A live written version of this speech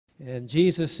And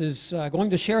Jesus is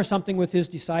going to share something with his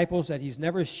disciples that he's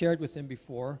never shared with them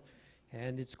before,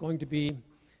 and it's going to be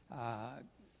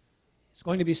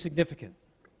significant.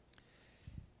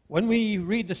 When we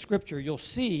read the scripture, you'll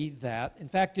see that, in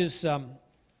fact,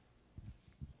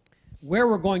 where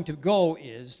we're going to go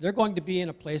is, they're going to be in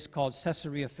a place called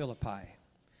Caesarea Philippi.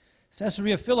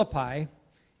 Caesarea Philippi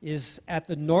is at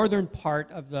the northern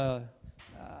part of the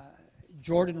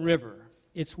Jordan River.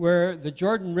 It's where the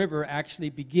Jordan River actually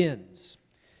begins.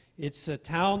 It's a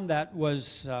town that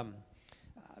was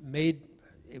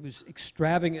it was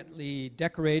extravagantly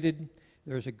decorated.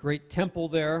 There's a great temple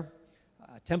there,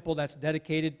 a temple that's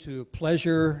dedicated to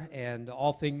pleasure and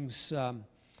all things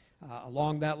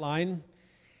along that line.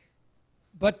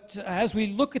 But as we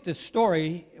look at this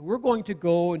story, we're going to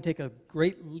go and take a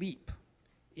great leap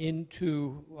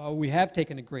we have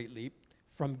taken a great leap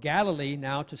from Galilee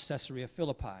now to Caesarea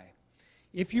Philippi.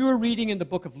 If you were reading in the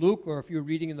book of Luke or if you were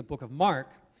reading in the book of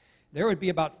Mark, there would be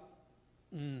about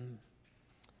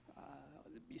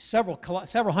several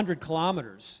hundred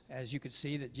kilometers, as you could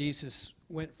see, that Jesus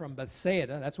went from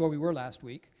Bethsaida. That's where we were last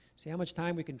week. See how much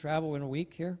time we can travel in a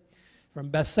week here? From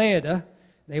Bethsaida,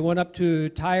 they went up to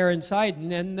Tyre and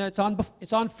Sidon, and it's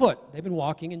on foot. They've been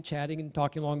walking and chatting and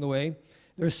talking along the way.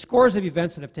 There's scores of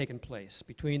events that have taken place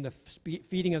between the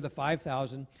feeding of the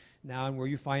 5,000 now and where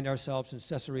you find ourselves in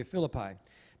Caesarea Philippi.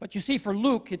 But you see, for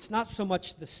Luke, it's not so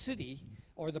much the city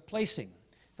or the placing.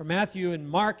 For Matthew and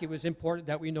Mark, it was important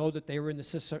that we know that they were in the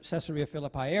Caesarea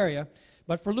Philippi area.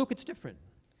 But for Luke, it's different.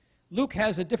 Luke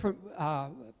has a different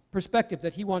perspective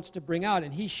that he wants to bring out,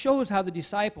 and he shows how the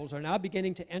disciples are now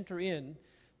beginning to enter in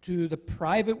to the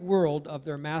private world of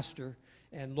their Master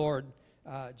and Lord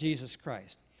Jesus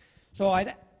Christ. So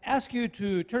I'd ask you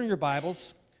to turn your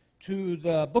Bibles to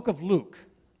the book of Luke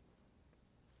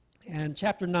and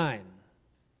chapter 9.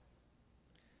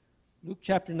 Luke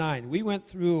chapter 9. We went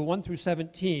through 1 through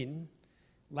 17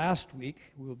 last week.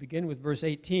 We'll begin with verse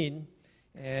 18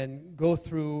 and go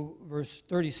through verse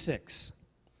 36.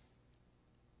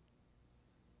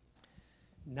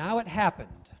 Now it happened.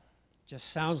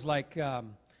 Just sounds like a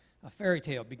fairy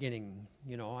tale beginning,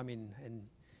 and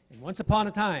once upon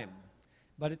a time.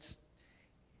 But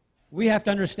we have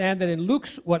to understand that in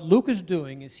what Luke is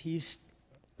doing is he's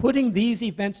putting these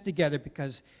events together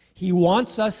because he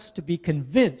wants us to be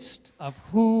convinced of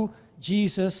who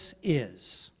Jesus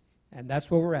is. And that's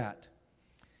where we're at.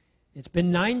 It's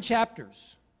been 9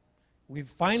 chapters. We're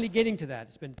finally getting to that.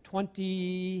 It's been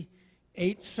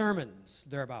 28 sermons,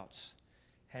 thereabouts.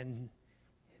 And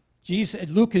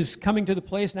Luke is coming to the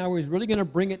place now where he's really going to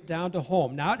bring it down to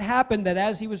home. Now it happened that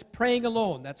as he was praying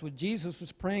alone, that's what Jesus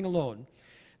was praying alone,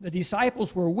 the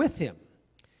disciples were with him.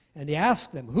 And he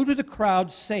asked them, "Who do the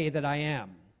crowds say that I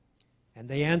am?" And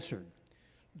they answered,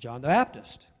 "John the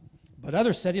Baptist." But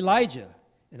others said Elijah,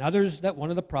 and others that one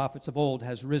of the prophets of old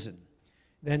has risen.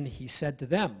 Then he said to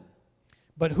them,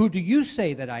 "But who do you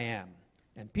say that I am?"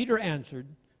 And Peter answered,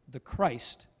 "The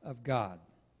Christ of God."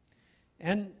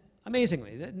 And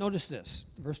amazingly, notice this,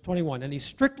 verse 21, "And he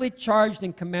strictly charged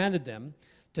and commanded them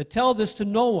to tell this to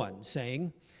no one,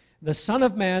 saying, The Son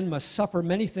of Man must suffer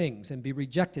many things and be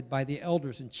rejected by the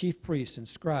elders and chief priests and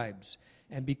scribes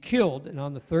and be killed and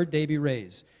on the third day be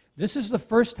raised." This is the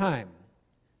first time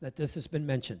that this has been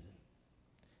mentioned.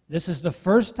 This is the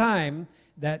first time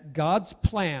that God's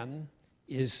plan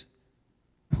is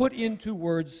put into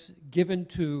words given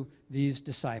to these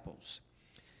disciples.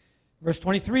 Verse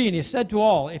 23, "And he said to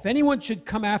all, If anyone should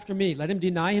come after me, let him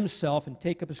deny himself and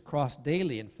take up his cross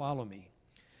daily and follow me.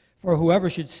 For whoever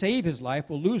should save his life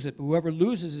will lose it, but whoever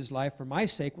loses his life for my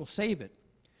sake will save it.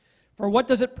 For what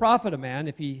does it profit a man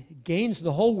if he gains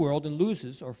the whole world and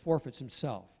loses or forfeits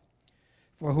himself?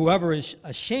 For whoever is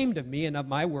ashamed of me and of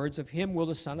my words, of him will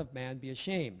the Son of Man be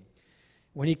ashamed,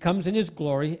 when he comes in his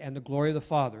glory and the glory of the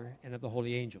Father and of the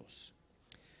holy angels.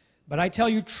 But I tell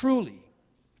you truly,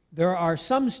 there are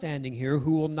some standing here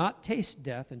who will not taste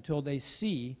death until they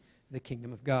see the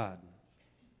kingdom of God."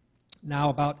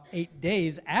 Now about 8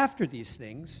 days after these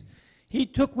things, he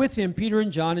took with him Peter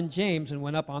and John and James and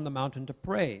went up on the mountain to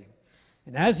pray.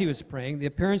 And as he was praying, the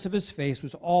appearance of his face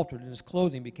was altered, and his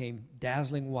clothing became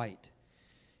dazzling white.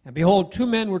 And behold, 2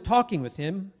 men were talking with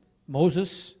him,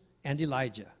 Moses and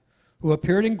Elijah, who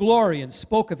appeared in glory and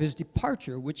spoke of his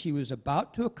departure, which he was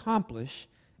about to accomplish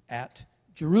at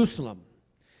Jerusalem.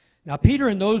 Now Peter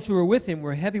and those who were with him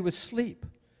were heavy with sleep,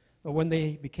 but when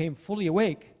they became fully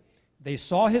awake, they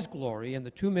saw his glory and the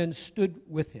 2 men who stood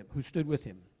with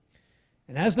him.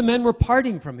 And as the men were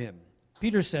parting from him,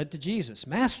 Peter said to Jesus,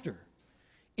 "Master,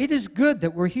 it is good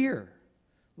that we're here.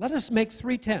 Let us make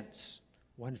 3 tents,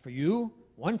 one for you,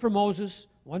 one for Moses,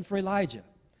 one for Elijah."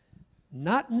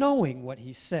 not knowing what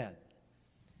he said.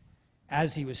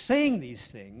 As he was saying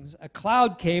these things, a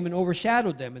cloud came and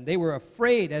overshadowed them, and they were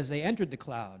afraid as they entered the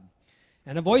cloud.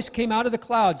 And a voice came out of the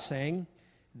cloud saying,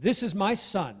 "This is my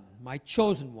Son, my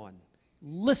chosen one.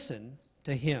 Listen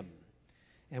to him."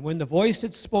 And when the voice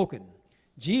had spoken,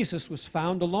 Jesus was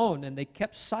found alone, and they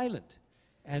kept silent,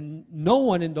 and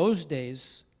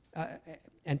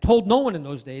told no one in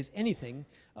those days anything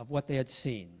of what they had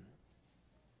seen.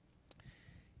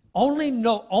 Only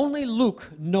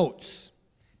Luke notes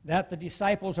that the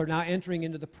disciples are now entering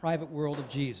into the private world of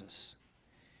Jesus.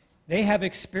 They have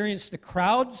experienced the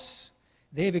crowds,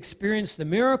 they've experienced the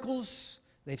miracles,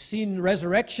 they've seen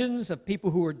resurrections of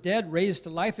people who were dead raised to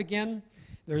life again.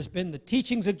 There's been the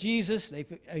teachings of Jesus.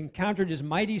 They've encountered his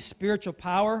mighty spiritual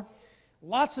power.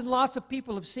 Lots and lots of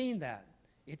people have seen that.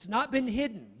 It's not been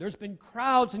hidden. There's been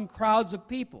crowds and crowds of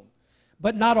people.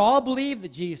 But not all believe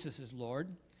that Jesus is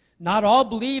Lord. Not all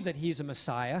believe that he's a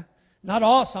Messiah. Not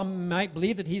all. Some might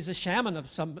believe that he's a shaman of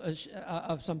some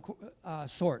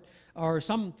sort, or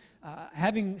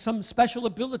having some special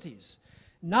abilities.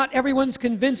 Not everyone's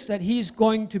convinced that he's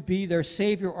going to be their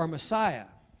Savior or Messiah.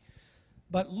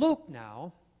 But Luke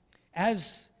now,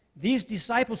 as these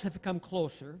disciples have come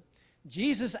closer,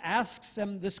 Jesus asks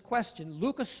them this question.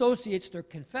 Luke associates their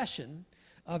confession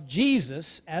of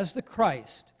Jesus as the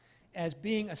Christ as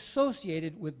being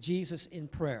associated with Jesus in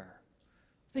prayer.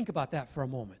 Think about that for a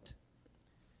moment.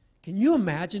 Can you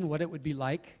imagine what it would be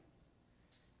like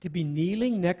to be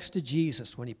kneeling next to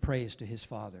Jesus when he prays to his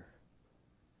Father?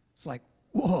 It's like,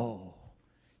 whoa.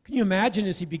 Can you imagine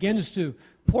as he begins to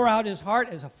pour out his heart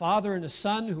as a father and a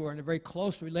son who are in a very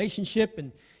close relationship,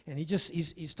 and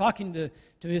he's talking to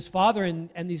his Father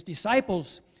and these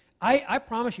disciples. I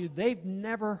promise you, they've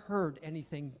never heard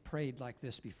anything prayed like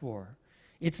this before.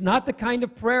 It's not the kind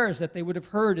of prayers that they would have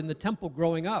heard in the temple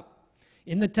growing up.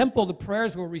 In the temple, the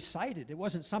prayers were recited. It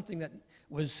wasn't something that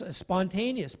was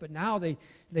spontaneous, but now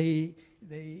they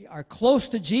are close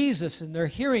to Jesus, and they're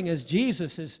hearing as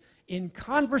Jesus is in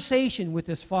conversation with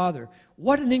his Father.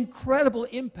 What an incredible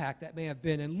impact that may have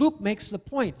been. And Luke makes the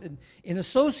point in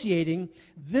associating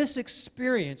this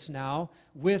experience now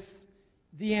with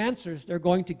the answers they're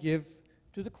going to give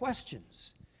to the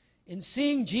questions. In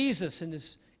seeing Jesus in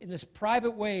this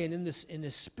private way and in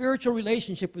this spiritual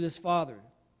relationship with his Father,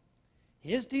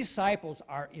 his disciples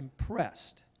are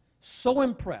impressed, so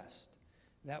impressed,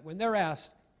 that when they're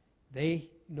asked, they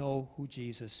know who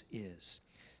Jesus is.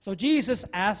 So Jesus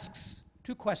asks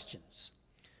two questions.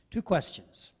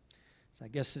 So I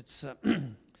guess it's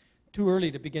too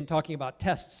early to begin talking about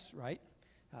tests, right?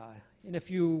 In a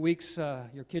few weeks,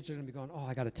 your kids are going to be going, "Oh,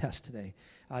 I got a test today."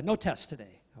 No test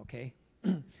today, okay?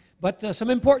 But some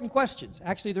important questions.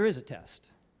 Actually, there is a test.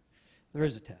 There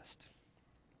is a test.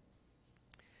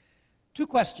 Two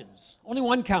questions. Only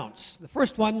one counts. The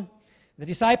first one, the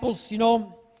disciples,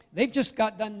 they've just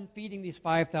got done feeding these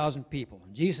 5,000 people.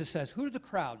 And Jesus says, "Who do the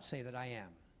crowd say that I am?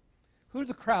 Who do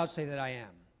the crowd say that I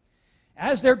am?"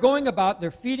 As they're going about,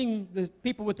 they're feeding the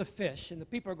people with the fish, and the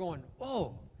people are going,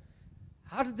 "Whoa,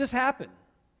 how did this happen?"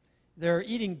 They're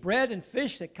eating bread and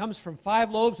fish that comes from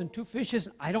 5 loaves and 2 fishes.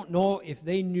 I don't know if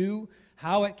they knew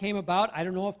how it came about. I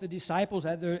don't know if the disciples,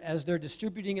 as they're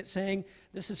distributing it, saying,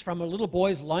 "This is from a little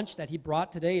boy's lunch that he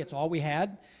brought today. It's all we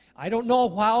had." I don't know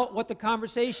what the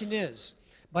conversation is.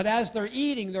 But as they're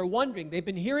eating, they're wondering. They've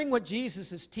been hearing what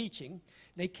Jesus is teaching.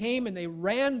 They came and they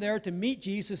ran there to meet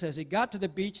Jesus as he got to the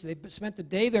beach. They spent the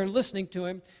day there listening to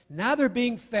him. Now they're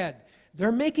being fed.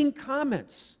 They're making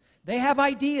comments. They have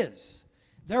ideas.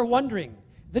 They're wondering.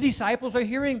 The disciples are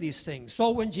hearing these things. So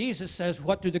when Jesus says,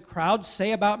 "What do the crowds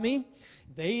say about me?"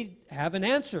 they have an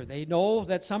answer. They know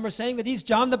that some are saying that he's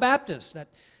John the Baptist, that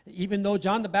even though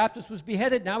John the Baptist was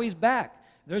beheaded, now he's back.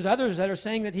 There's others that are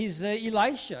saying that he's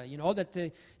Elisha,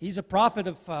 that he's a prophet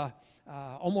of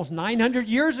almost 900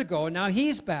 years ago, and now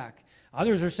he's back.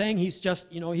 Others are saying he's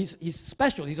just, he's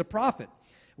special, he's a prophet.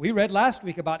 We read last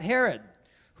week about Herod,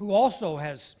 who also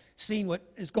has seen what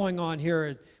is going on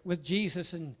here with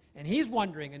Jesus, and he's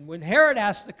wondering. And when Herod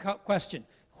asked the question,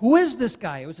 "Who is this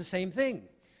guy?" it was the same thing.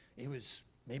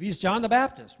 Maybe he's John the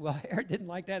Baptist. Well, Herod didn't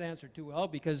like that answer too well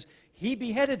because he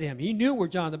beheaded him. He knew where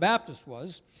John the Baptist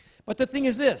was. But the thing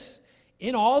is this,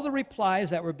 in all the replies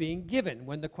that were being given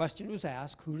when the question was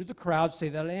asked, "Who do the crowd say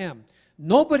that I am?"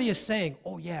 nobody is saying,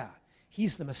 "Oh yeah,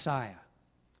 he's the Messiah.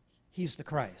 He's the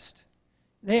Christ."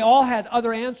 They all had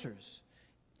other answers.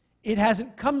 It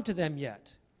hasn't come to them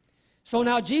yet. So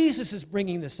now Jesus is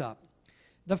bringing this up.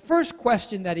 The first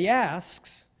question that he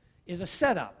asks is a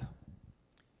setup.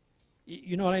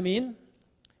 You know what I mean?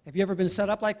 Have you ever been set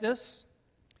up like this?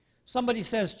 Somebody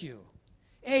says to you,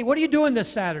 "Hey, what are you doing this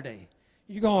Saturday?"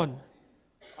 You're going,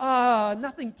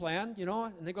 nothing planned, you know.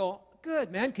 And they go,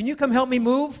 good, man, can you come help me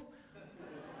move?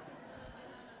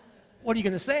 What are you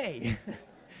going to say?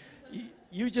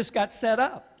 You just got set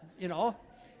up, you know.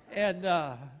 And,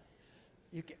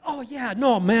 oh, yeah,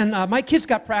 no, man, my kids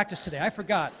got practice today. I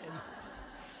forgot. And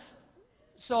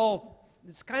so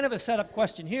it's kind of a setup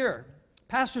question here.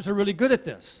 Pastors are really good at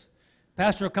this.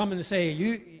 Pastor will come in and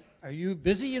say, are you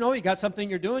busy? You know, you got something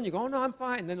you're doing? You go, oh, no, I'm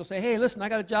fine. And then they'll say, hey, listen, I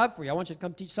got a job for you. I want you to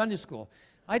come teach Sunday school.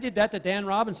 I did that to Dan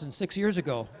Robinson 6 years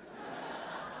ago.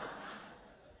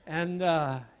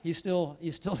 And he's still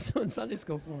doing Sunday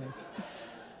school for us.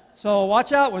 So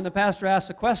watch out when the pastor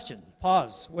asks a question.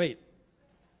 Pause. Wait.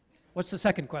 What's the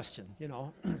second question? You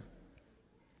know.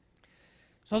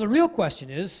 So the real question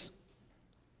is,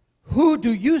 who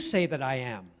do you say that I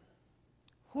am?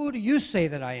 Who do you say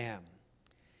that I am?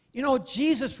 You know,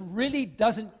 Jesus really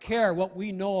doesn't care what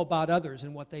we know about others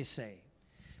and what they say.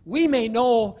 We may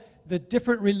know the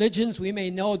different religions, we may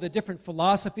know the different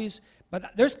philosophies,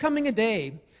 but there's coming a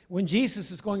day when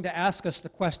Jesus is going to ask us the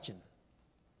question.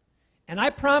 And I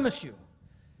promise you,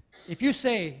 if you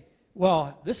say,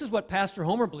 well, this is what Pastor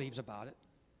Homer believes about it,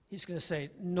 he's going to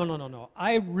say, no.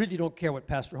 I really don't care what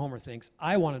Pastor Homer thinks.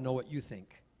 I want to know what you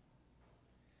think.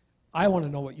 I want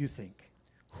to know what you think.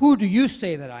 Who do you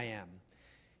say that I am?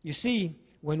 You see,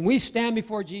 when we stand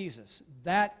before Jesus,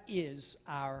 that is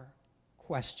our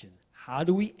question. How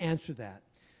do we answer that?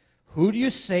 Who do you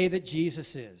say that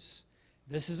Jesus is?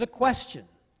 This is a question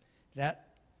that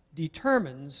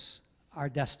determines our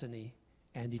destiny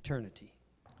and eternity.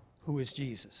 Who is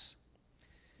Jesus?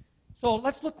 So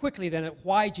let's look quickly then at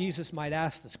why Jesus might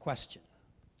ask this question.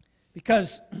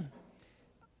 Because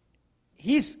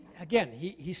he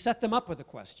set them up with a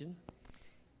question.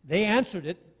 They answered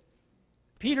it.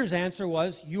 Peter's answer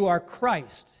was, you are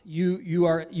Christ. You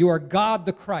are God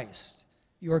the Christ.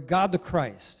 You are God the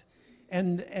Christ.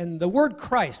 And the word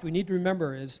Christ, we need to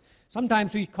remember, is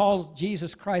sometimes we call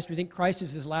Jesus Christ, we think Christ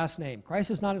is his last name. Christ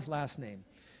is not his last name.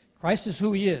 Christ is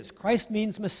who he is. Christ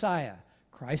means Messiah.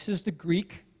 Christ is the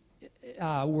Greek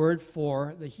word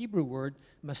for the Hebrew word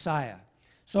Messiah.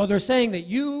 So they're saying that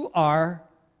you are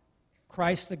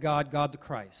Christ the God, God the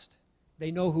Christ. They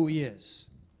know who he is.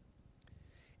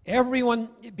 Everyone,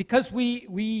 because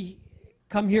we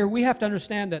come here, we have to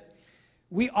understand that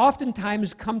we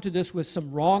oftentimes come to this with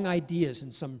some wrong ideas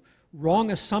and some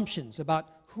wrong assumptions about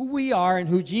who we are and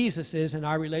who Jesus is and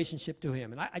our relationship to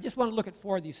him. And I just want to look at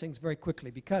 4 of these things very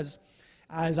quickly, because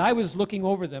as I was looking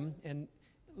over them, and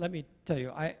let me tell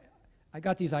you, I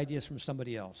got these ideas from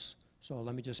somebody else. So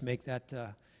let me just make that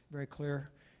very clear,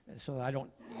 so that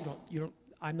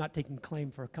I'm not taking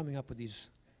claim for coming up with these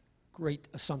great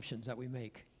assumptions that we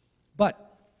make.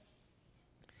 But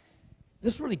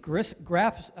this really grabbed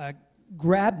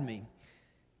me.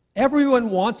 Everyone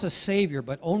wants a Savior,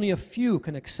 but only a few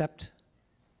can accept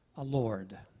a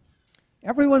Lord.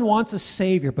 Everyone wants a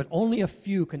Savior, but only a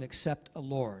few can accept a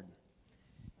Lord.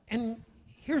 And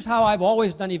here's how I've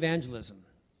always done evangelism.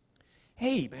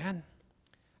 Hey, man,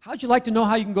 how'd you like to know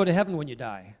how you can go to heaven when you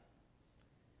die?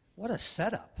 What a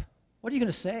setup. What are you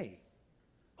going to say?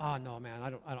 Oh, no, man,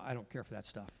 I don't care for that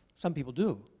stuff. Some people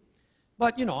do.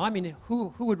 But, you know, I mean,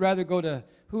 who would rather go to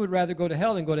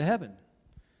hell than go to heaven?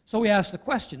 So we ask the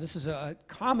question. This is a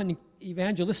common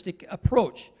evangelistic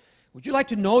approach. Would you like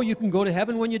to know you can go to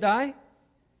heaven when you die?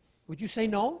 Would you say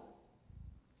no?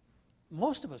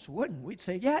 Most of us wouldn't. We'd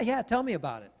say, yeah, tell me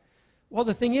about it. Well,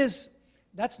 the thing is,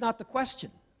 that's not the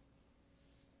question.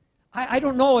 I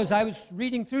don't know, as I was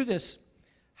reading through this,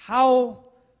 how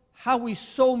we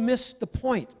so missed the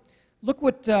point. Look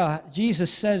what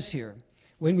Jesus says here.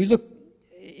 When we look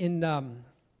in,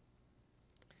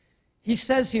 he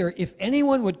says here, if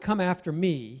anyone would come after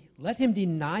me, let him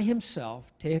deny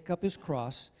himself, take up his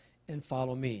cross, and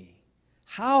follow me.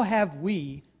 How have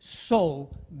we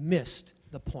so missed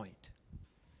the point?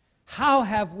 How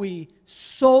have we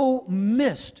so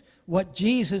missed what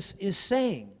Jesus is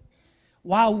saying?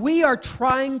 While we are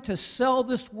trying to sell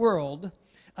this world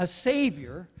a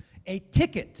Savior, a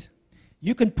ticket,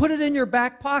 you can put it in your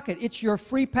back pocket. It's your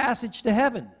free passage to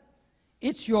heaven.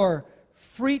 It's your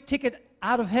free ticket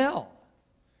out of hell.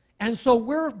 And so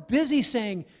we're busy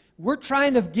saying, we're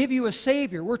trying to give you a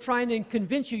Savior. We're trying to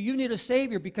convince you need a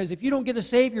Savior, because if you don't get a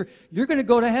Savior, you're going to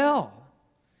go to hell.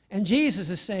 And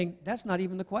Jesus is saying, that's not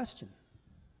even the question.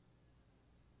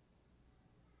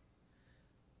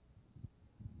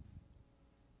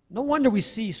 No wonder we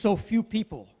see so few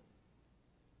people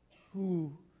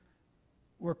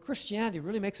where Christianity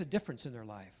really makes a difference in their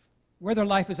life, where their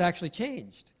life is actually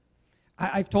changed.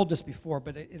 I've told this before,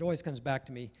 but it always comes back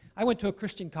to me. I went to a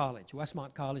Christian college,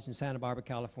 Westmont College in Santa Barbara,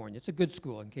 California. It's a good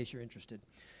school, in case you're interested.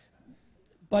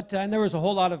 But and there was a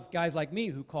whole lot of guys like me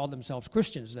who called themselves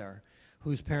Christians there,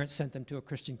 whose parents sent them to a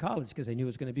Christian college because they knew it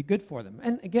was going to be good for them.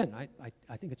 And again,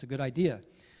 I think it's a good idea.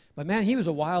 But man, he was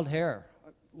a wild hare.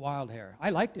 I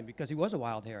liked him because he was a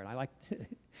wild hare, and I liked,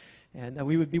 and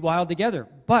we would be wild together.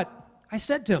 But I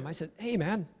said to him, I said, hey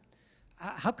man,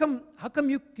 how come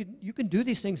you can do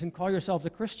these things and call yourself a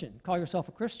Christian?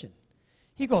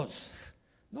 He goes,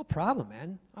 no problem,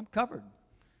 man. I'm covered.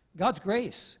 God's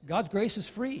grace is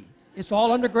free. It's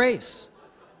all under grace.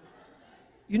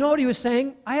 You know what he was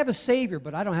saying? I have a Savior,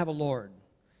 but I don't have a Lord.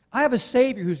 I have a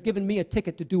Savior who's given me a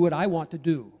ticket to do what I want to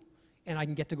do, and I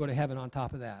can get to go to heaven on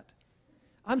top of that.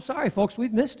 I'm sorry, folks,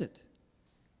 we've missed it.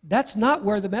 That's not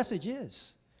where the message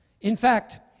is. In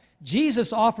fact,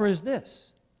 Jesus offers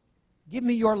this. Give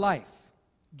me your life.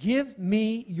 Give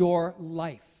me your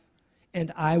life,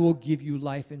 and I will give you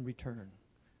life in return.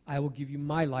 I will give you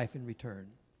my life in return.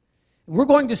 And we're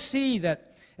going to see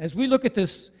that as we look at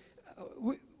this,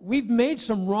 we've made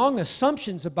some wrong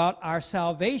assumptions about our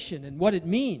salvation and what it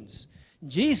means.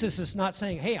 Jesus is not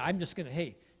saying,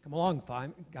 hey, come along,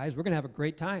 fine, guys, we're going to have a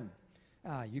great time.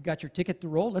 You got your ticket to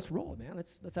roll? Let's roll, man.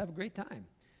 Let's have a great time.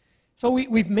 So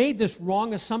we've made this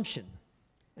wrong assumption.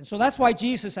 And so that's why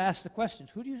Jesus asked the questions.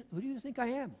 Who do you think I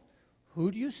am? Who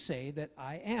do you say that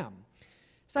I am?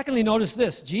 Secondly, notice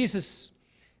this. Jesus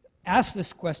asked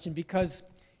this question because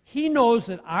he knows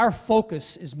that our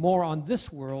focus is more on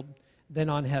this world than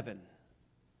on heaven.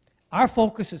 Our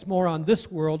focus is more on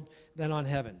this world than on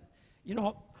heaven. You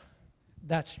know,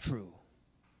 that's true.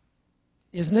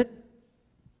 Isn't it?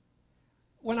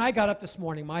 When I got up this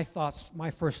morning, my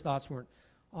first thoughts weren't,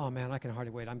 oh man, I can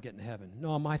hardly wait, I'm getting to heaven.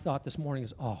 No, my thought this morning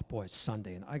is, oh boy, it's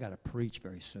Sunday and I got to preach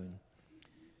very soon.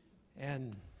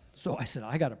 And so I said,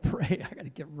 I got to pray, I got to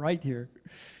get right here.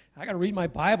 I got to read my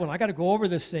Bible and I got to go over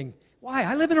this thing. Why?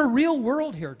 I live in a real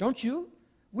world here, don't you?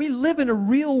 We live in a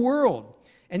real world.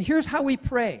 And here's how we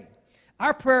pray.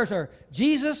 Our prayers are,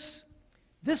 Jesus,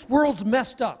 this world's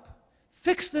messed up.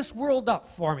 Fix this world up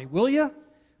for me, will you?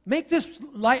 Make this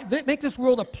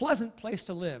world a pleasant place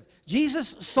to live.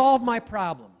 Jesus, solve my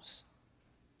problems.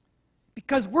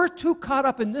 Because we're too caught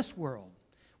up in this world.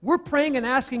 We're praying and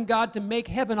asking God to make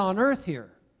heaven on earth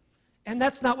here. And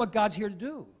that's not what God's here to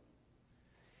do.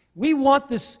 We want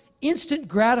this instant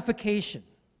gratification.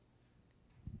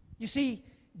 You see,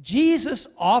 Jesus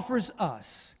offers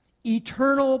us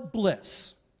eternal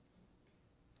bliss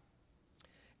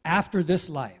after this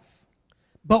life.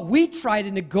 But we try to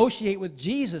negotiate with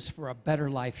Jesus for a better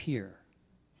life here.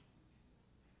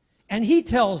 And he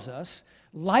tells us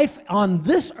life on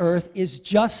this earth is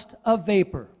just a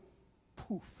vapor.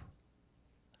 Poof.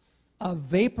 A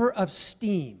vapor of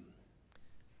steam.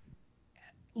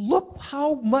 Look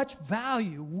how much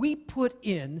value we put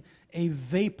in a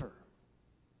vapor.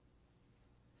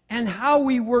 And how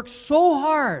we work so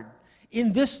hard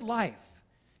in this life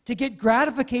to get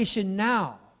gratification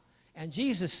now. And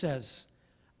Jesus says,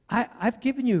 I've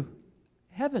given you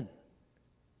heaven,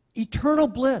 eternal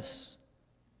bliss.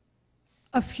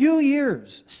 A few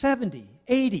years, 70,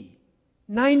 80,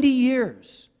 90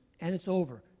 years, and it's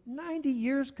over. 90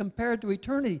 years compared to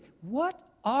eternity. What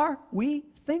are we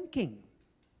thinking?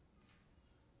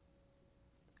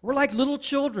 We're like little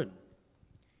children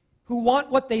who want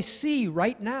what they see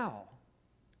right now.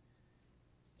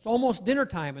 It's almost dinner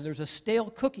time, and there's a stale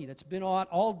cookie that's been out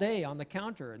all day on the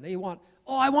counter, and they want,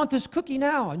 oh, I want this cookie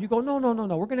now. And you go, no,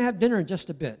 we're going to have dinner in just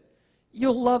a bit.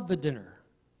 You'll love the dinner.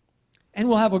 And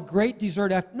we'll have a great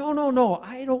dessert after. No,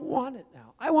 I don't want it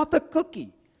now. I want the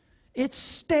cookie. It's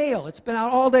stale. It's been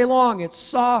out all day long. It's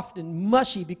soft and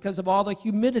mushy because of all the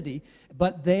humidity.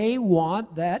 But they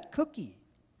want that cookie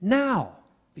now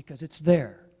because it's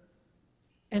there.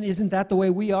 And isn't that the way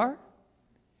we are?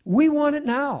 We want it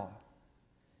now.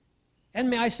 And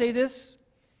may I say this?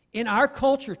 In our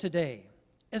culture today,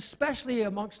 especially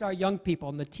amongst our young people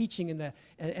and the teaching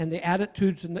and the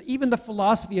attitudes and even the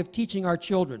philosophy of teaching our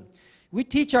children, we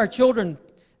teach our children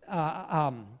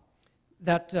about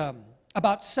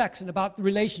sex and about the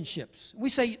relationships. We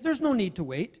say, there's no need to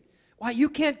wait. Why, you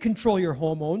can't control your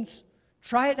hormones.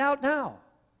 Try it out now.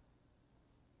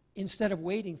 Instead of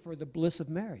waiting for the bliss of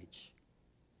marriage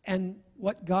and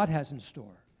what God has in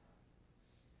store.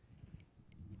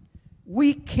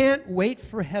 We can't wait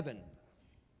for heaven.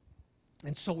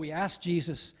 And so we ask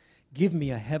Jesus, give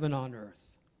me a heaven on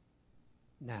earth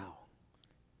now.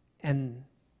 And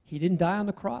he didn't die on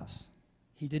the cross.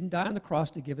 He didn't die on the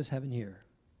cross to give us heaven here.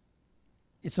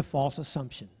 It's a false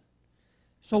assumption.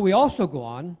 So we also go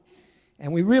on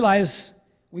and we realize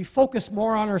we focus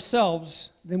more on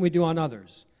ourselves than we do on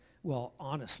others. Well,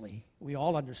 honestly, we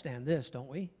all understand this, don't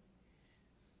we?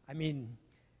 I mean,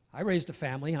 I raised a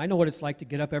family. I know what it's like to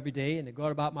get up every day and to go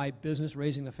about my business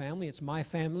raising the family. It's my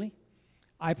family.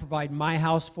 I provide my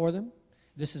house for them.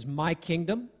 This is my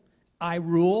kingdom. I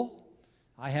rule.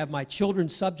 I have my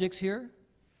children's subjects here.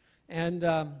 And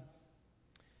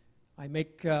I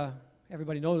make,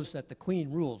 everybody knows that the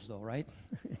queen rules, though, right?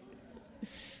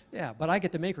 Yeah, but I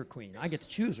get to make her queen. I get to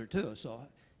choose her, too. So,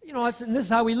 you know, and this is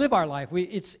how we live our life.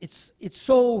 It's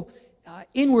so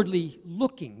inwardly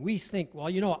looking. We think, well,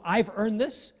 you know, I've earned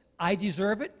this. I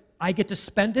deserve it. I get to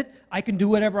spend it. I can do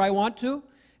whatever I want to.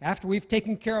 After we've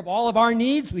taken care of all of our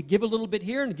needs, we give a little bit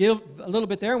here and give a little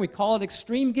bit there, and we call it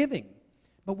extreme giving.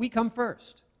 But we come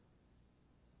first.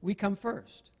 We come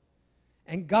first.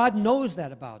 And God knows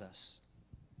that about us.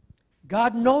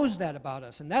 God knows that about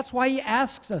us. And that's why He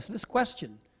asks us this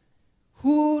question: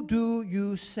 who do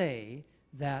you say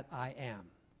that I am?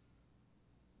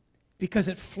 Because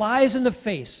it flies in the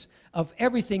face of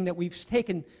everything that we've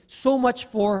taken so much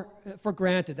for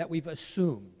granted, that we've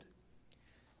assumed.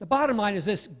 The bottom line is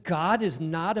this: God is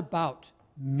not about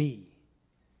me.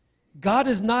 God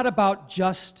is not about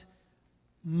just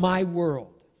my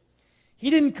world. He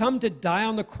didn't come to die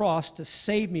on the cross to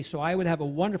save me so I would have a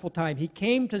wonderful time. He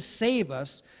came to save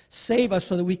us so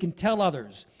that we can tell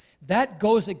others. That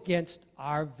goes against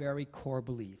our very core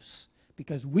beliefs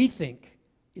because we think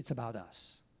it's about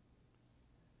us.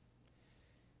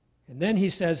 And then he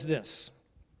says this.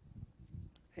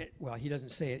 Well, he doesn't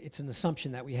say it. It's an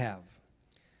assumption that we have.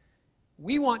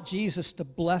 We want Jesus to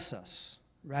bless us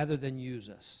rather than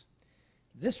use us.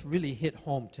 This really hit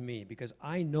home to me because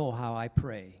I know how I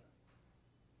pray.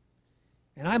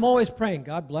 And I'm always praying,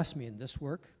 God bless me in this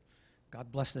work.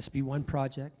 God bless this B1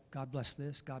 project. God bless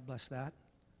this. God bless that.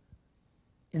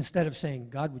 Instead of saying,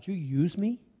 God, would you use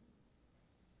me?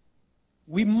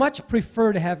 We much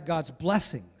prefer to have God's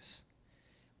blessings.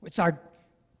 It's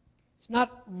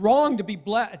not wrong to be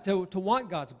to want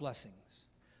God's blessings.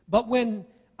 But when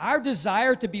our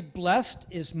desire to be blessed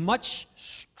is much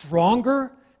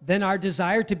stronger than our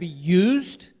desire to be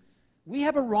used, we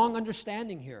have a wrong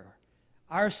understanding here.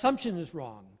 Our assumption is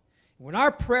wrong. When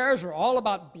our prayers are all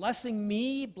about blessing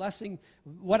me, blessing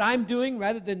what I'm doing,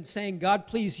 rather than saying, God,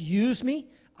 please use me,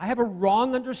 I have a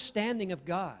wrong understanding of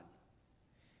God.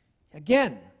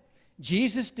 Again,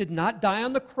 Jesus did not die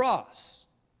on the cross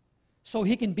so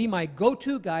He can be my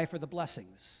go-to guy for the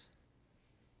blessings.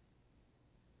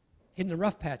 Hitting a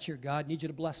rough patch here, God, need you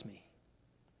to bless me.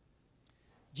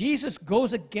 Jesus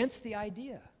goes against the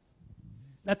idea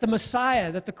that the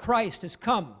Messiah, that the Christ has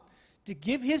come to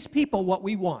give His people what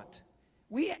we want.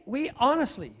 We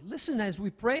honestly, listen as we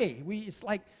pray. It's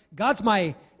like God's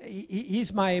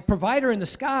He's my provider in the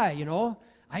sky, you know.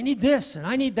 I need this and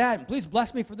I need that, and please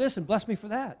bless me for this and bless me for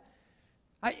that.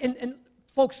 And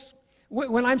folks,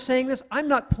 when I'm saying this, I'm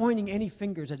not pointing any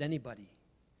fingers at anybody.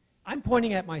 I'm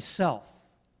pointing at myself.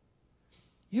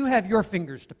 You have your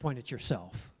fingers to point at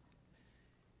yourself.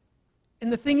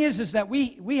 And the thing is that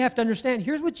we have to understand,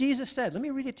 here's what Jesus said. Let me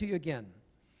read it to you again.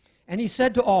 And He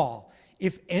said to all,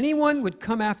 if anyone would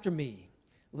come after me,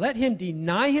 let him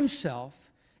deny himself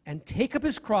and take up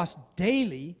his cross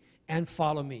daily and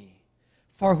follow me.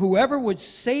 For whoever would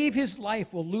save his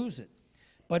life will lose it,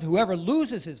 but whoever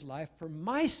loses his life for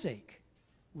my sake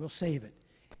will save it.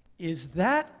 Is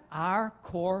that our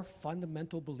core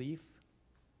fundamental belief?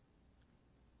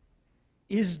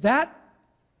 Is that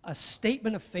a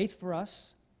statement of faith for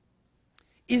us?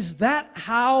 Is that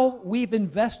how we've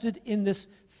invested in this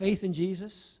faith in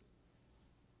Jesus?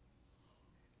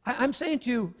 I'm saying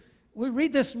to you, we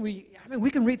read this and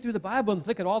we can read through the Bible and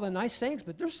look at all the nice sayings,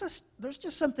 but there's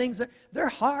just some things that they're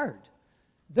hard.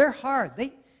 They're hard.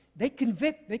 They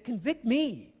convict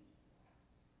me.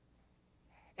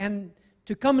 And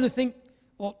to come and to think,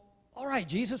 well, all right,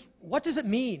 Jesus, what does it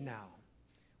mean now?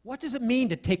 What does it mean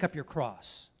to take up your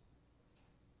cross?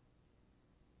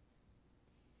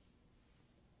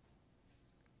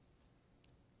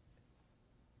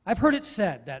 I've heard it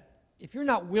said that if you're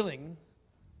not willing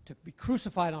to be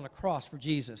crucified on a cross for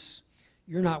Jesus,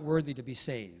 you're not worthy to be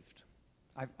saved.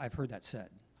 I've heard that said.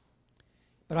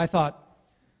 But I thought,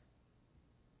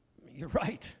 you're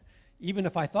right. Even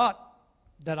if I thought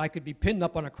that I could be pinned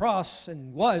up on a cross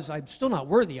and I'm still not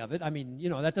worthy of it. I mean, you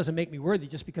know, that doesn't make me worthy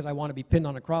just because I want to be pinned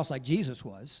on a cross like Jesus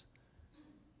was.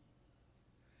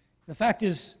 The fact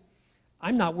is,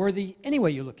 I'm not worthy any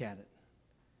way you look at it.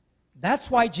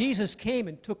 That's why Jesus came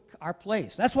and took our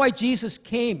place. That's why Jesus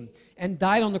came and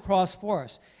died on the cross for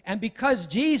us. And because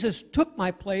Jesus took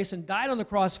my place and died on the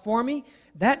cross for me,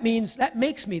 that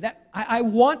makes me, I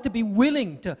want to be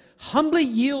willing to humbly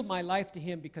yield my life to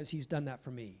him because he's done that for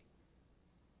me.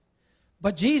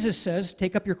 But Jesus says,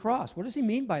 take up your cross. What does he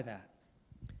mean by that?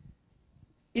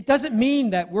 It doesn't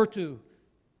mean that we're to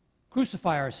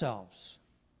crucify ourselves.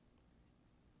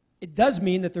 It does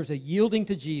mean that there's a yielding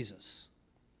to Jesus.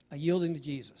 A yielding to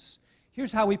Jesus.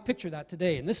 Here's how we picture that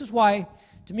today. And this is why,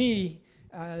 to me,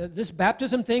 this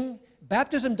baptism thing,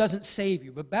 baptism doesn't save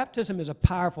you, but baptism is a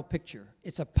powerful picture.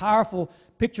 It's a powerful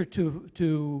picture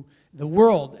to the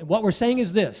world. And what we're saying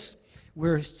is this.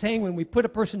 We're saying when we put a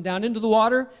person down into the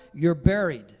water, you're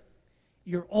buried.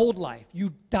 Your old life.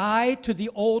 You die to the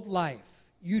old life.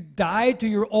 You die to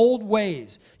your old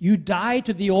ways. You die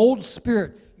to the old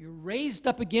spirit. You're raised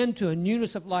up again to a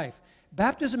newness of life.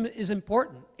 Baptism is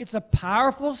important. It's a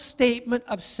powerful statement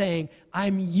of saying,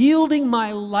 I'm yielding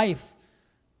my life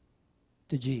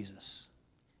to Jesus.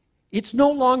 It's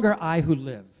no longer I who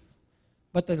live,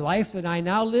 but the life that I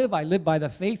now live, I live by the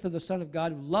faith of the Son of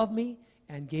God who loved me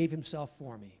and gave himself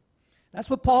for me. That's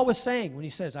what Paul was saying when he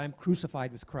says, I'm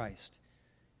crucified with Christ.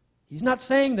 He's not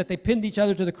saying that they pinned each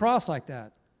other to the cross like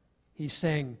that. He's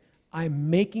saying, I'm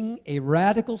making a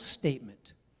radical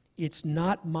statement. It's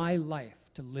not my life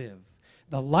to live.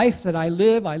 The life that I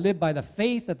live by the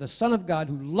faith of the Son of God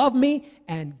who loved me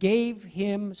and gave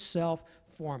himself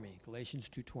for me. Galatians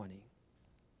 2:20.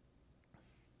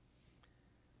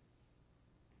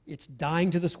 It's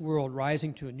dying to this world,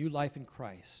 rising to a new life in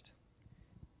Christ.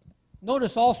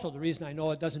 Notice also the reason I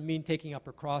know it doesn't mean taking up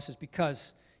her cross is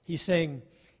because he's saying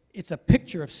it's a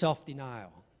picture of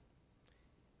self-denial.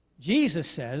 Jesus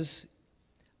says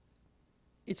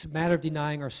it's a matter of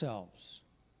denying ourselves.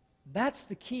 That's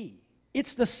the key.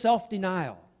 It's the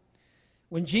self-denial.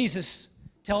 When Jesus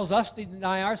tells us to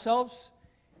deny ourselves,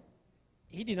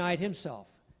 he denied himself.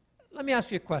 Let me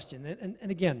ask you a question.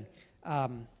 And again,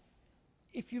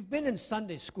 if you've been in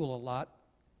Sunday school a lot,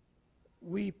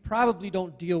 we probably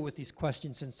don't deal with these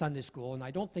questions in Sunday school, and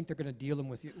I don't think they're going to deal them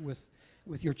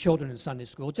with your children in Sunday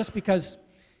school, just because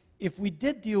if we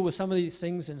did deal with some of these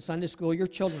things in Sunday school, your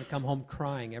children would come home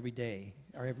crying every day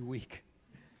or every week.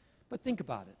 But think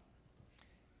about it.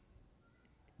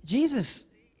 Jesus,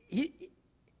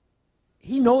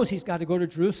 he knows he's got to go to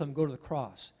Jerusalem, go to the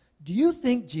cross. Do you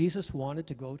think Jesus wanted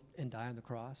to go and die on the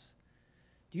cross?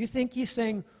 Do you think he's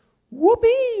saying,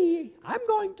 whoopee, I'm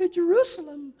going to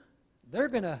Jerusalem. They're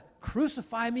going to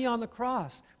crucify me on the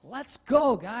cross. Let's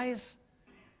go, guys.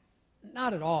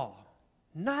 Not at all.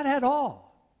 Not at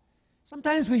all.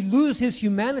 Sometimes we lose his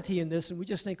humanity in this and we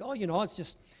just think, oh,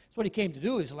 it's what he came to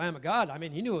do. He's the Lamb of God. I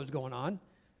mean, he knew what was going on.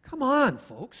 Come on,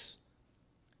 folks.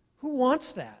 Who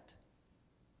wants that?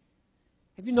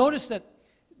 Have you noticed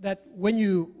that when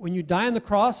you die on the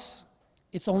cross,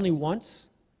 it's only once?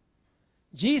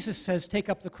 Jesus says take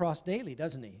up the cross daily,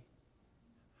 doesn't he?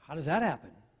 How does that happen?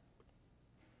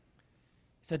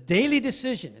 It's a daily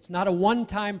decision. It's not a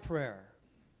one-time prayer.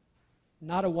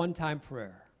 Not a one-time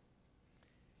prayer.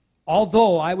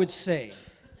 Although I would say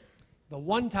the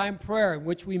one-time prayer in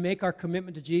which we make our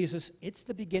commitment to Jesus, it's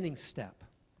the beginning step.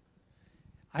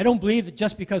 I don't believe that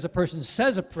just because a person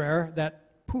says a prayer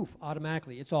that, poof,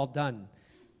 automatically it's all done.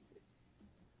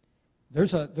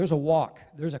 There's a walk.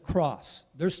 There's a cross.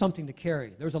 There's something to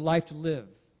carry. There's a life to live.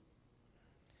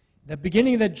 The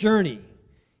beginning of the journey,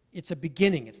 it's a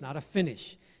beginning. It's not a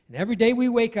finish. And every day we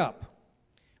wake up,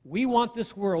 we want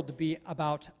this world to be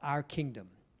about our kingdom,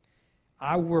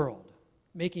 our world,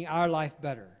 making our life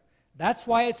better. That's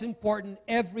why it's important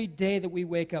every day that we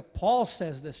wake up. Paul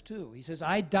says this too. He says,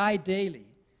 I die daily.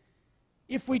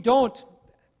 If we don't,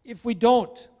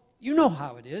 you know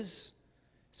how it is.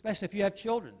 Especially if you have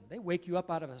children. They wake you up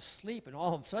out of a sleep, and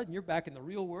all of a sudden you're back in the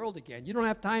real world again. You don't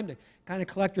have time to kind of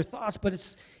collect your thoughts, but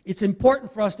it's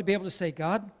important for us to be able to say,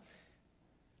 God,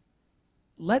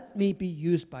 let me be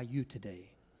used by you today.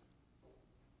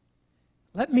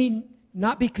 Let me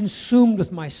not be consumed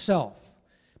with myself,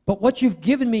 but what you've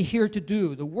given me here to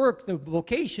do, the work, the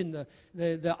vocation,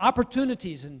 the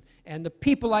opportunities, and the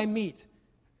people I meet,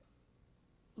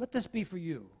 let this be for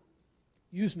you.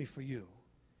 Use me for you.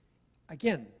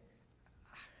 Again,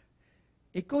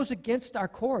 it goes against our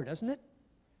core, doesn't it?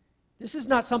 This is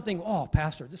not something, oh,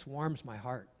 Pastor, this warms my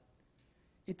heart.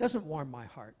 It doesn't warm my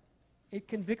heart. It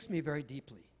convicts me very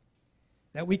deeply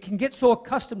that we can get so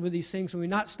accustomed with these things and we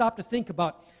not stop to think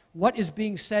about what is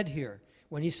being said here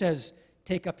when he says,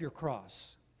 take up your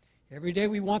cross. Every day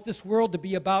we want this world to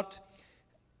be about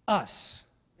us,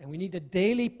 and we need to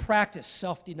daily practice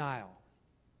self-denial.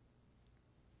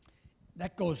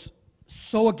 That goes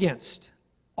so against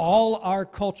all our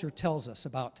culture tells us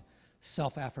about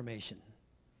self-affirmation.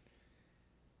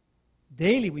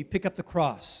 Daily we pick up the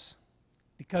cross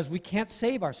because we can't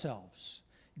save ourselves.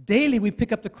 Daily we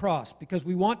pick up the cross because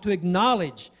we want to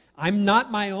acknowledge, I'm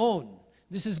not my own.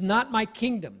 This is not my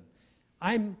kingdom.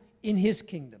 I'm in His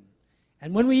kingdom.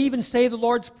 And when we even say the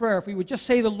Lord's Prayer, if we would just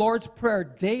say the Lord's Prayer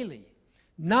daily,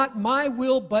 not my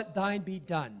will but thine be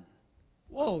done.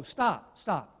 Whoa, stop.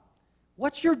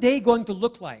 What's your day going to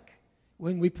look like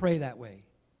when we pray that way?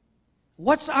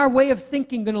 What's our way of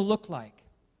thinking going to look like?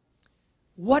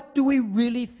 What do we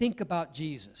really think about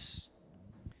Jesus?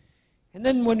 And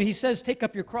then when he says take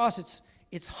up your cross,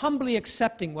 it's humbly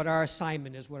accepting what our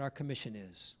assignment is, what our commission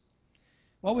is.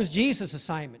 What was Jesus'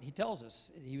 assignment? He tells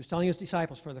us. He was telling his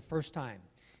disciples for the first time.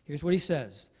 Here's what he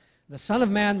says. The Son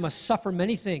of Man must suffer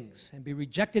many things and be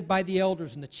rejected by the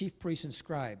elders and the chief priests and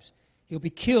scribes. He'll be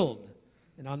killed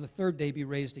and on the third day be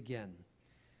raised again.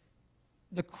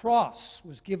 The cross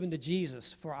was given to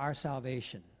Jesus for our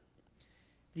salvation.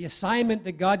 The assignment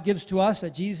that God gives to us,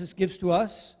 that Jesus gives to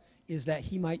us, is that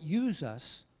He might use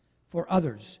us for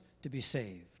others to be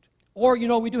saved. Or,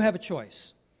 we do have a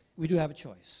choice. We do have a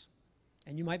choice.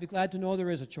 And you might be glad to know there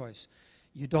is a choice.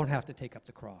 You don't have to take up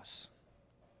the cross.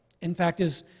 In fact,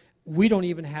 we don't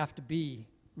even have to be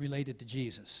related to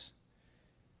Jesus.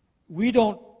 We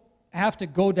don't have to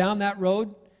go down that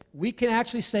road. We can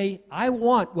actually say, I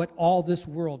want what all this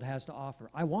world has to offer.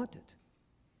 I want it.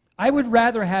 I would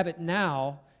rather have it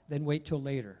now than wait till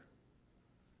later.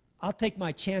 I'll take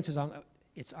my chances on it.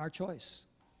 It's our choice.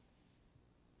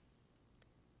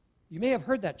 You may have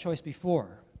heard that choice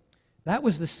before. That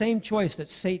was the same choice that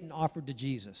Satan offered to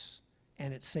Jesus,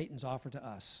 and it's Satan's offer to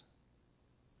us.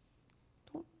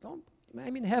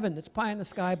 Heaven, it's pie in the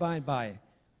sky by and by.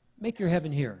 Make your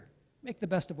heaven here. Make the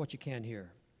best of what you can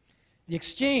here. The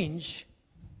exchange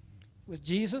with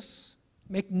Jesus,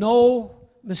 make no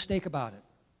mistake about it.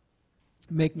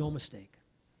 Make no mistake.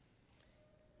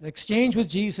 The exchange with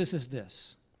Jesus is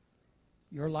this: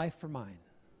 your life for mine.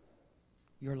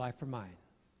 Your life for mine.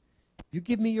 You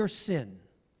give me your sin,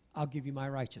 I'll give you my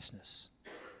righteousness.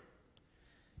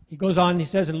 He goes on, he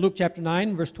says in Luke chapter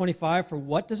 9, verse 25, for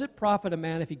what does it profit a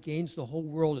man if he gains the whole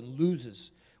world and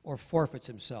loses or forfeits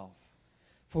himself?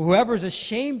 For whoever is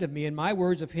ashamed of me and my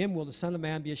words, of him will the Son of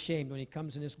Man be ashamed when he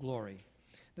comes in his glory,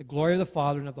 the glory of the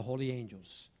Father and of the holy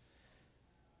angels.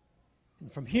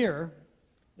 And from here,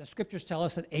 the scriptures tell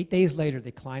us that 8 days later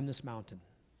they climb this mountain.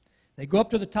 They go up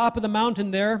to the top of the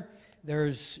mountain there.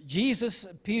 There's Jesus,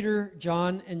 Peter,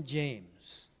 John, and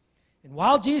James. And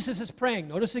while Jesus is praying,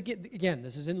 notice again,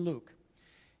 this is in Luke.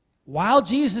 While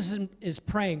Jesus is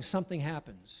praying, something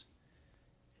happens.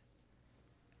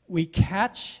 We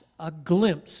catch a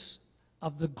glimpse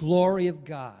of the glory of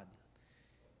God.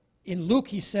 In Luke,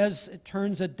 he says it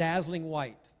turns a dazzling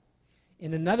white.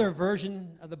 In another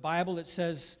version of the Bible, it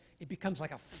says it becomes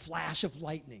like a flash of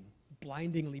lightning,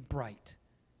 blindingly bright.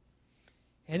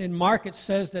 And in Mark, it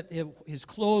says that his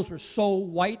clothes were so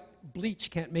white,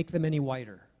 bleach can't make them any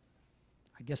whiter.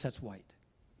 I guess that's white.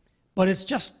 But it's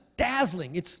just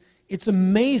dazzling. It's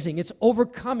amazing. It's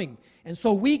overcoming. And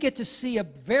so we get to see a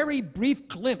very brief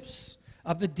glimpse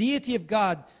of the deity of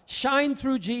God shine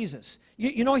through Jesus.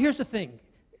 Here's the thing.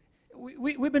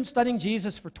 We've been studying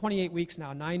Jesus for 28 weeks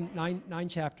now, nine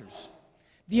chapters.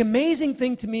 The amazing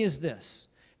thing to me is this,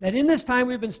 that in this time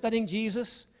we've been studying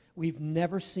Jesus, we've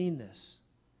never seen this.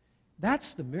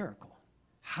 That's the miracle.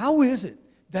 How is it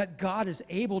that God is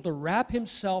able to wrap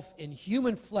himself in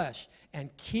human flesh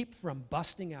and keep from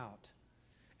busting out?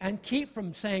 And keep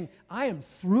from saying, I am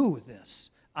through with this.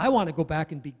 I want to go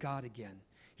back and be God again.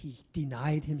 He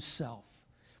denied himself.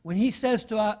 When he says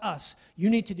to us, you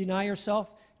need to deny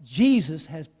yourself, Jesus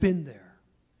has been there.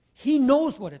 He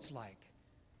knows what it's like.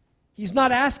 He's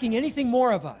not asking anything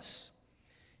more of us.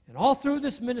 And all through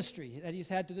this ministry that he's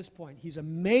had to this point, he's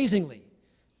amazingly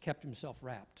kept himself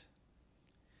wrapped.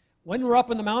 When we're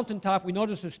up on the mountaintop, we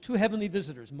notice there's two heavenly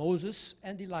visitors, Moses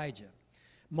and Elijah.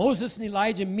 Moses and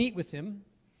Elijah meet with him,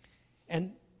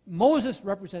 and Moses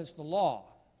represents the law.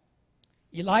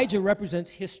 Elijah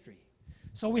represents history.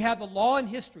 So we have the law and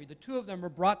history. The two of them are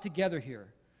brought together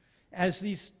here. As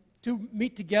these two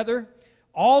meet together,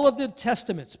 all of the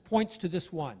testaments points to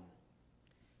this one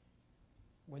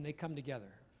when they come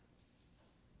together.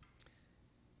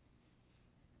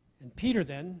 And Peter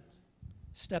then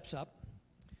steps up.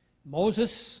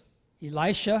 Moses,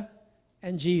 Elisha,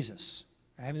 and Jesus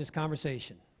are having this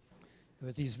conversation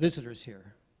with these visitors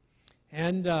here.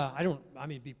 And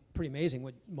it'd be pretty amazing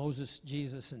what Moses,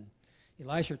 Jesus, and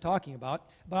Elisha are talking about.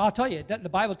 But I'll tell you, the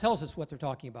Bible tells us what they're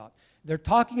talking about. They're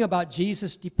talking about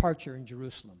Jesus' departure in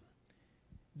Jerusalem.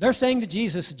 They're saying to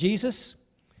Jesus, Jesus,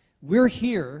 we're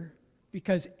here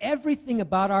because everything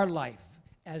about our life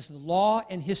as the law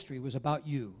and history was about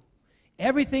you.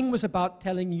 Everything was about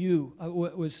telling you,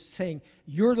 was saying,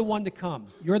 you're the one to come.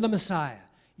 You're the Messiah.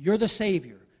 You're the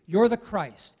Savior. You're the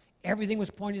Christ. Everything was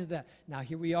pointing to that. Now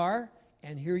here we are,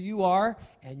 and here you are,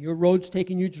 and your road's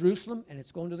taking you to Jerusalem, and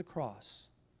it's going to the cross.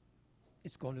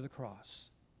 It's going to the cross.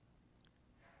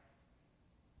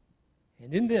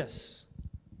 And in this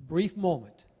brief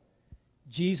moment,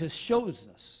 Jesus shows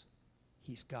us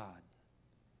He's God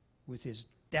with His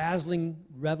dazzling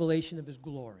revelation of His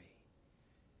glory.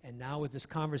 And now with this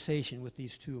conversation with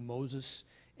these two, Moses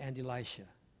and Elisha.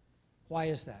 Why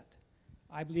is that?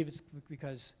 I believe it's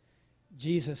because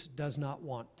Jesus does not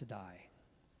want to die.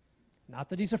 Not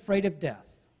that He's afraid of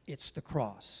death. It's the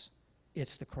cross.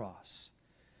 It's the cross.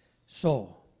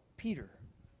 So, Peter,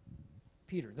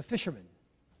 the fisherman,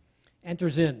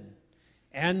 enters in.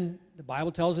 And the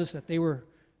Bible tells us that their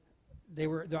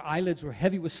eyelids were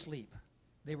heavy with sleep.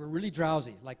 They were really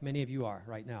drowsy, like many of you are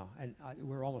right now. And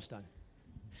we're almost done.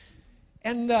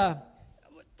 And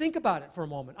think about it for a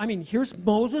moment. I mean, here's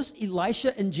Moses,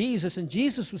 Elisha, and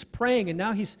Jesus was praying, and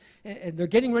now and they're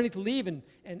getting ready to leave,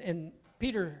 and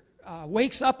Peter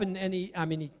wakes up, and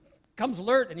he comes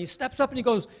alert, and he steps up, and he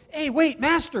goes, hey, wait,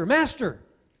 Master,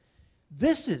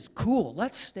 this is cool.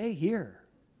 Let's stay here.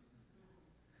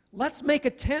 Let's make a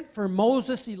tent for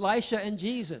Moses, Elisha, and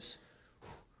Jesus.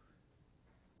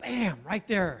 Bam, right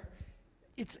there.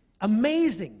 It's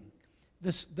amazing.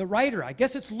 The writer, I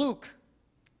guess it's Luke,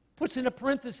 puts in a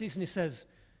parenthesis and he says,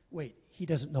 wait, he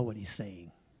doesn't know what he's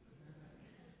saying.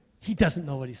 He doesn't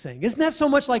know what he's saying. Isn't that so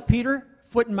much like Peter?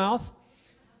 Foot and mouth,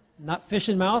 not fish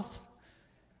and mouth.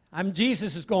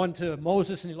 Jesus is going to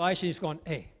Moses and Elisha. He's going,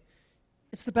 hey,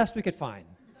 it's the best we could find.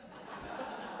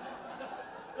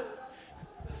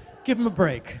 Give him a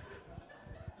break.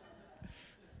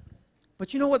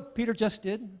 But you know what Peter just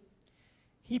did?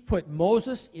 He put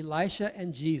Moses, Elisha,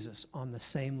 and Jesus on the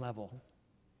same level.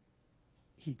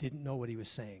 He didn't know what he was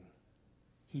saying.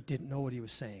 He didn't know what he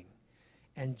was saying.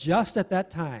 And just at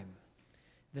that time,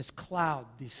 this cloud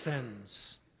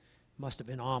descends. Must have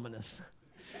been ominous.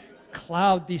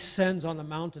 Cloud descends on the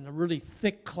mountain, a really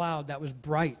thick cloud that was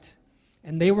bright.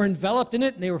 And they were enveloped in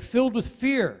it, and they were filled with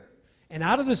fear. And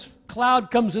out of this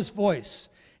cloud comes this voice.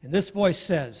 And this voice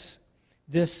says,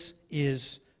 this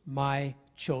is my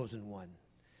chosen one.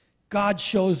 God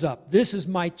shows up. This is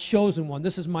my chosen one.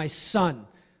 This is my son.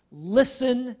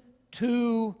 Listen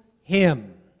to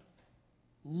him.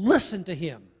 Listen to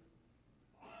him.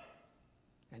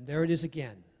 And there it is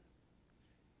again.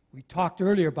 We talked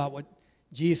earlier about what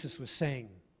Jesus was saying.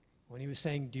 When he was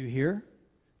saying, do you hear?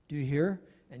 Do you hear?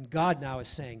 And God now is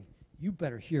saying, you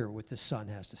better hear what this son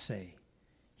has to say.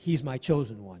 He's my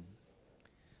chosen one.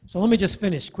 So let me just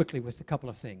finish quickly with a couple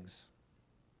of things.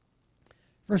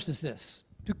 First is this.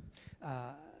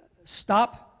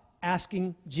 Stop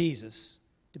asking Jesus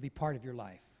to be part of your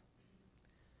life.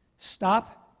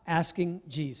 Stop asking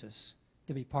Jesus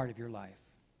to be part of your life.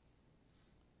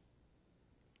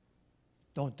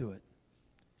 Don't do it.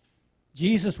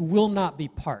 Jesus will not be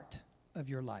part of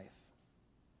your life.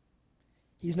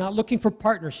 He's not looking for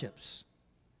partnerships.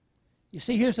 You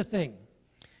see, here's the thing.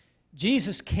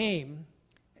 Jesus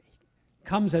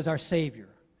comes as our Savior.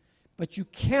 But you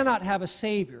cannot have a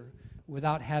Savior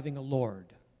without having a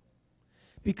Lord.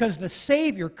 Because the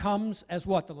Savior comes as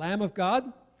what? The Lamb of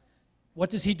God? What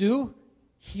does He do?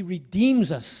 He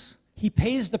redeems us. He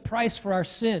pays the price for our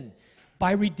sin.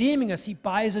 By redeeming us, He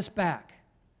buys us back.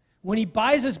 When He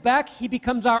buys us back, He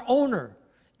becomes our owner.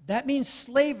 That means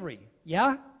slavery.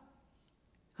 Yeah?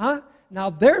 Huh? Now,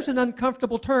 there's an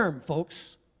uncomfortable term,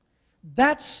 folks.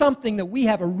 That's something that we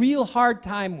have a real hard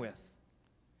time with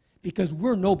because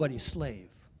we're nobody's slave.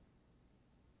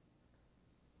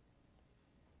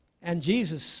 And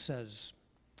Jesus says,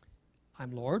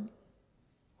 I'm Lord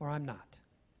or I'm not.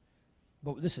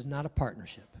 But this is not a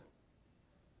partnership.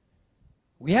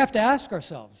 We have to ask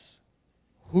ourselves,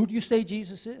 who do you say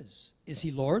Jesus is? Is He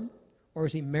Lord or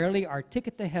is He merely our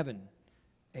ticket to heaven,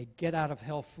 a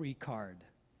get-out-of-hell-free card?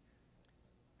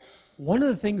 One of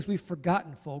the things we've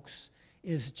forgotten, folks,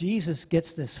 is Jesus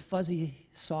gets this fuzzy,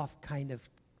 soft kind of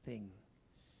thing.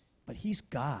 But He's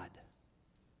God.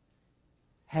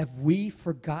 Have we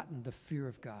forgotten the fear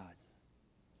of God?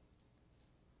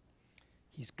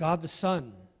 He's God the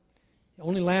Son, the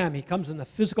only Lamb. He comes in the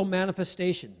physical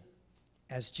manifestation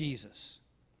as Jesus.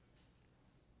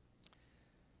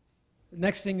 The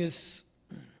next thing is,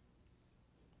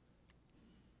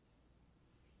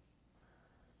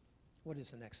 what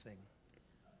is the next thing?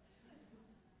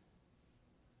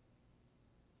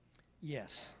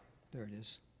 Yes. There it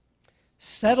is.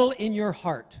 Settle in your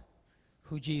heart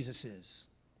who Jesus is.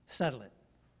 Settle it.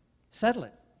 Settle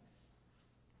it.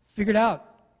 Figure it out.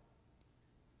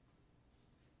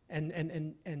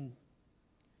 And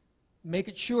make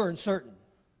it sure and certain.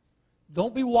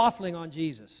 Don't be waffling on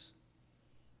Jesus.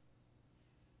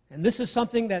 And this is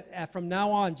something that from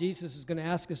now on, Jesus is going to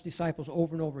ask his disciples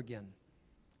over and over again.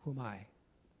 Who am I?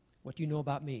 What do you know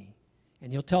about me?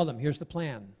 And he'll tell them, here's the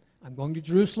plan. I'm going to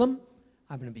Jerusalem.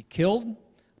 I'm going to be killed,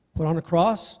 put on a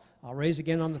cross. I'll rise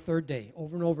again on the third day.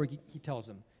 Over and over, he tells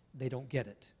them. They don't get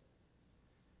it.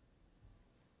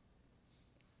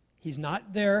 He's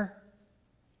not there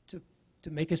to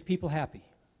make his people happy.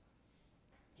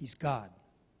 He's God.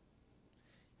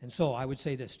 And so I would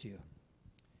say this to you.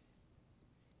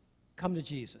 Come to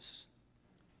Jesus.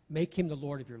 Make him the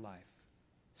Lord of your life.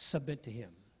 Submit to him.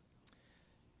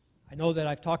 I know that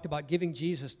I've talked about giving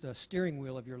Jesus the steering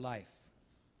wheel of your life.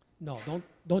 No,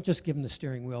 don't just give him the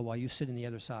steering wheel while you sit in the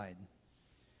other side.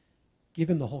 Give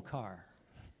him the whole car.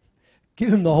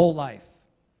 Give him the whole life.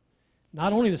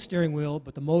 Not only the steering wheel,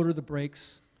 but the motor, the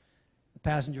brakes, the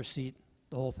passenger seat,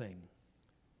 the whole thing.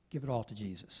 Give it all to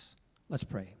Jesus. Let's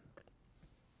pray.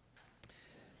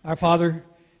 Our Father,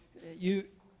 you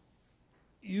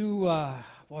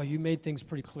made things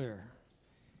pretty clear.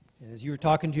 And as you were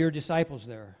talking to your disciples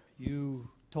there, you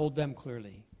told them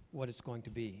clearly what it's going to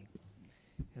be.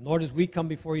 And Lord, as we come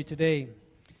before you today,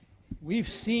 we've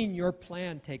seen your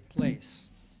plan take place.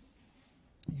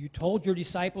 You told your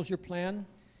disciples your plan,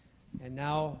 and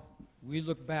now we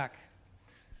look back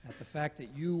at the fact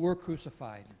that you were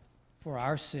crucified for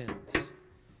our sins.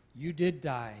 You did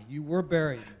die. You were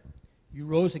buried. You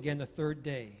rose again the third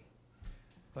day.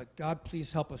 But God,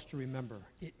 please help us to remember,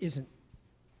 it isn't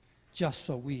just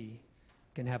so we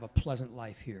can have a pleasant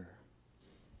life here.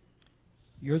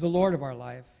 You're the Lord of our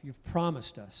life. You've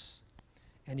promised us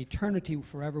an eternity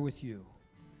forever with you.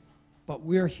 But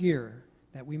we're here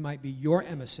that we might be your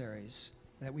emissaries,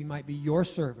 that we might be your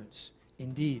servants,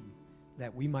 indeed,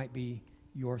 that we might be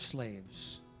your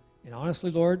slaves. And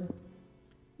honestly, Lord,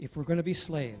 if we're going to be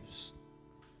slaves,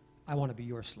 I want to be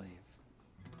your slave.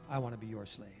 I want to be your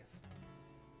slave.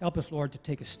 Help us, Lord, to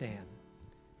take a stand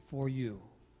for you.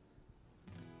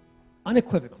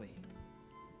 Unequivocally,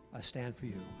 a stand for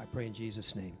you. I pray in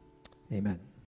Jesus' name. Amen.